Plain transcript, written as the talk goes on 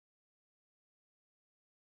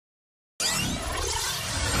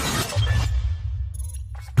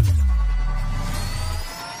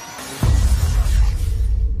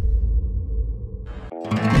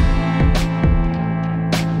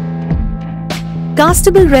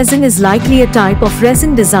Castable resin is likely a type of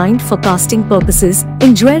resin designed for casting purposes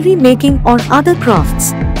in jewelry making or other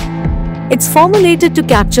crafts. It's formulated to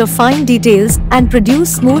capture fine details and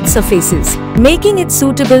produce smooth surfaces, making it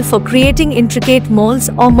suitable for creating intricate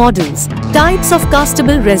molds or models. Types of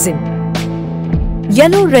castable resin: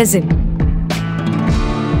 yellow resin,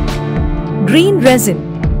 green resin,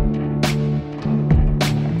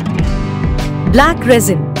 black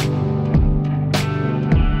resin.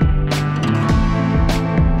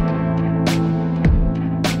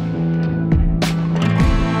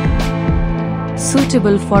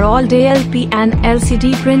 Suitable for all DLP and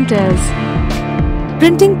LCD printers.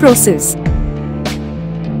 Printing process: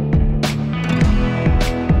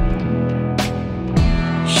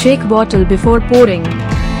 shake bottle before pouring.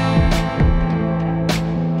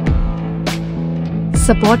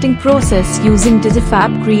 Supporting process using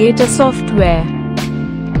DigiFabb Creator software.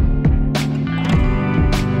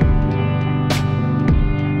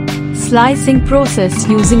 Slicing process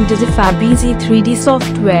using DigiFabb Easy 3D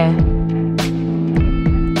software.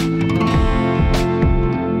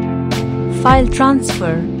 File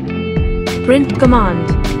transfer. Print command.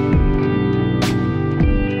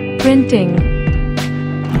 Printing.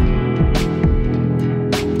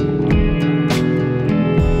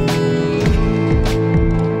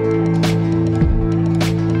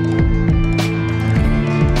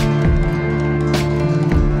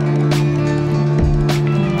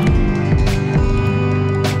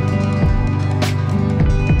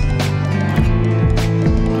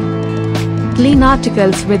 Clean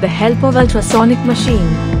articles with the help of ultrasonic machine.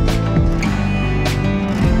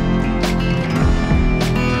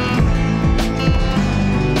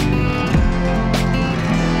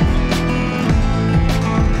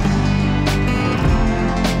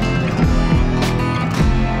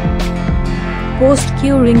 Post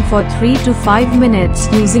curing for 3 to 5 minutes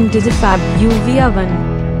using DigiFabb UV oven.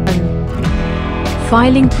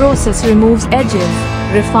 Filing process removes edges,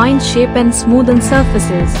 refines shape and smoothens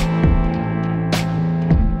surfaces.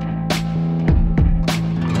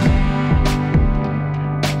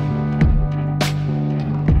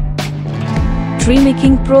 Tree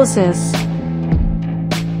making process.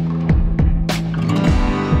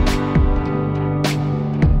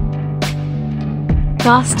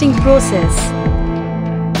 Casting process.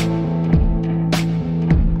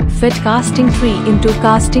 Fit casting tree into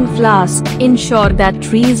casting flask. Ensure that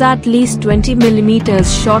tree is at least 20 mm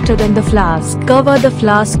shorter than the flask. Cover the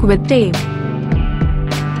flask with tape.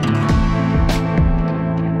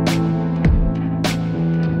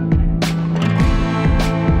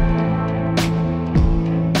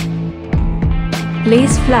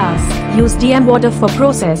 Place flask. Use DM water for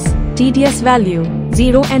process. TDS value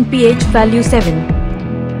 0 and pH value 7.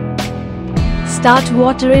 Start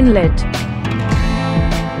water inlet.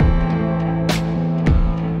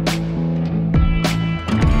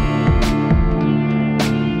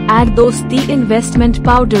 Add DOIT investment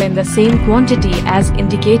powder in the same quantity as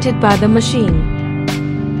indicated by the machine.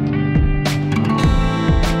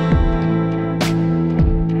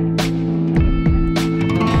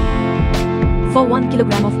 For 1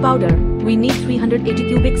 kg of powder, we need 380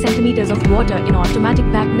 cubic centimeters of water in automatic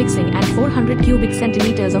pack mixing and 400 cubic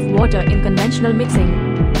centimeters of water in conventional mixing.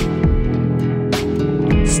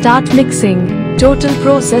 Start mixing. Total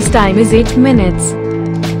process time is 8 minutes.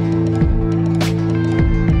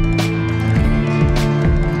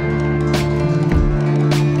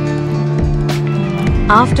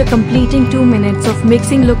 After completing 2 minutes of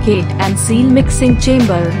mixing, locate and seal mixing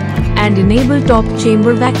chamber and enable top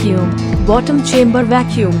chamber vacuum, bottom chamber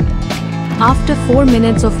vacuum. After 4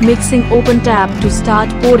 minutes of mixing, open tap to start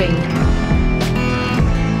pouring.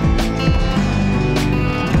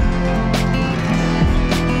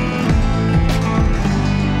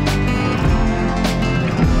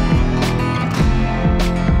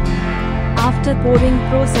 After pouring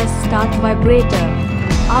process, start vibrator.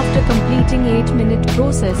 After completing 8-minute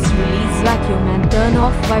process, release vacuum and turn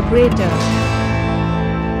off vibrator.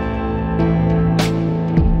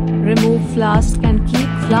 Remove flask and keep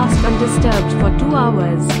flask undisturbed for 2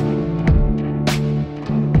 hours.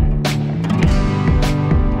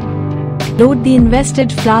 Load the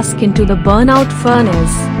invested flask into the burnout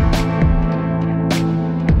furnace.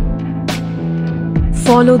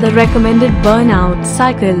 Follow the recommended burnout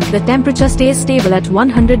cycle. The temperature stays stable at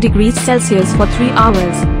 100 degrees Celsius for 3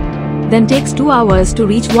 hours. Then takes 2 hours to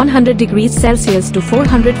reach 100 degrees Celsius to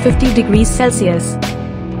 450 degrees Celsius.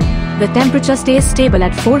 The temperature stays stable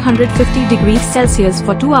at 450 degrees Celsius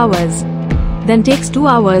for 2 hours. Then takes 2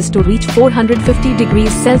 hours to reach 450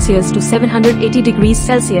 degrees Celsius to 780 degrees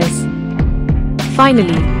Celsius.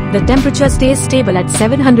 Finally, The temperature stays stable at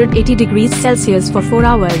 780 degrees Celsius for 4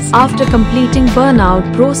 hours. After completing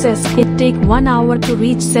burnout process, it takes 1 hour to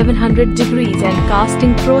reach 700 degrees and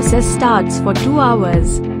casting process starts for 2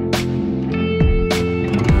 hours.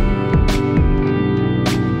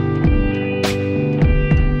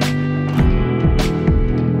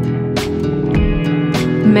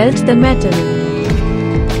 Melt the metal.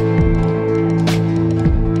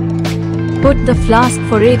 Put the flask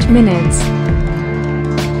for 8 minutes.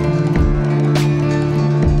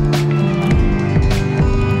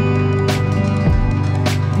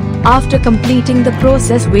 After completing the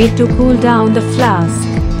process, wait to cool down the flask.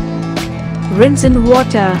 Rinse in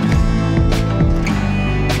water.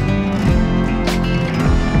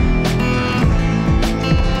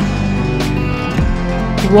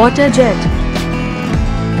 Water jet.